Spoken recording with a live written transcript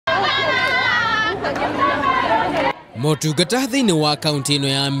Motungata thiini wa kaunti-ini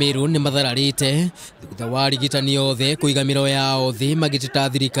ya Meru ni mathararite thutha wa Arigitani othe kuiga miro yao thi magiteta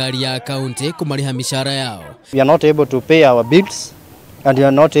thirikari ya kaunti kumariha micara yao. We are not able to pay our bills and we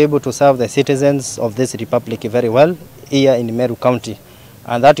are not able to serve the citizens of this republic very well here in Meru County,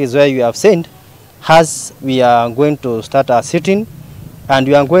 and that is where you have seen as we are going to start our sitting and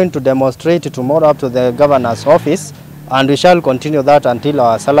we are going to demonstrate tomorrow up to the governor's office, and we shall continue that until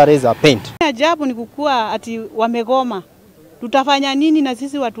our salaries are paid. Ajabu ni kukua ati wamegoma. Tutafanya nini na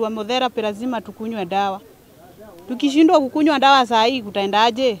sisi watu wa modera lazima tukunywe dawa. Tukishindwa kukunywa dawa saa hii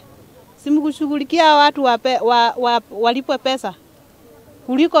kutaendaje? Simkushughulikia watu walipwe pesa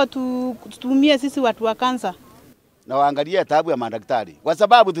kuliko tutumie sisi watu wa kansa. Na waangalie taabu ya madaktari. Kwa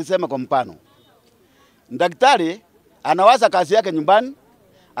sababu tuseme kwa mfano, daktari anawaza kazi yake nyumbani,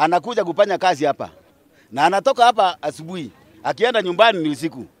 anakuja kufanya kazi hapa. Na anatoka hapa asubuhi, akienda nyumbani ni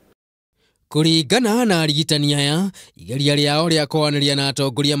usiku. Kuringana na Arigitani aya, igeria riao ria kwaniria na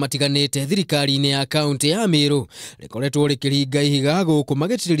atongoria matiganite thirikari-ini ya kaunti ya Meru rikoretwo rikiringa ihiga guku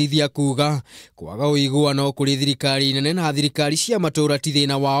magitirithia kuga kwaga uiguano kuri thirikari nene na thirikari cia matura ti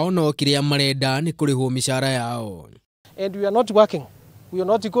thina wao no kiria marenda ni kurihwo micara yao. And we are not working. We will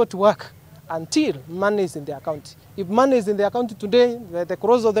not go to work until money is in the account. If money is in the account today, at the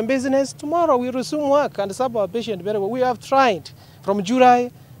close of the business, tomorrow we resume work and serve our patient very well. We have tried from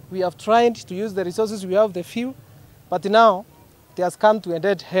July. We have tried to use the resources we have, the few, but now it has come to a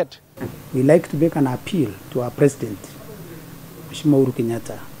dead head. We like to make an appeal to our president, Mheshimiwa Uhuru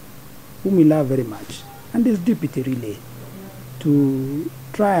Kenyatta, whom we love very much, and his deputy really, to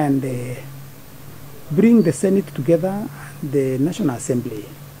try and bring the Senate together, the National Assembly,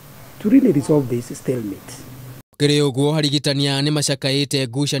 to really resolve this stalemate. Kiri uguo Arigitani ni macakaite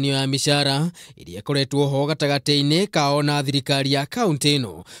ngucanio ya micara iria ikoretwo ho gatagati-ini kao na thirikari ya kaunti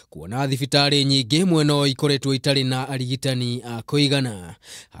ino, kuona thibitari nyingi mwena ikoretwo itari na arigitani a kuigana.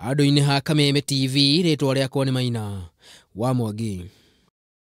 Handu-ini ha Kameme TV, ritwa riakwa ni Maina wa Mwangi.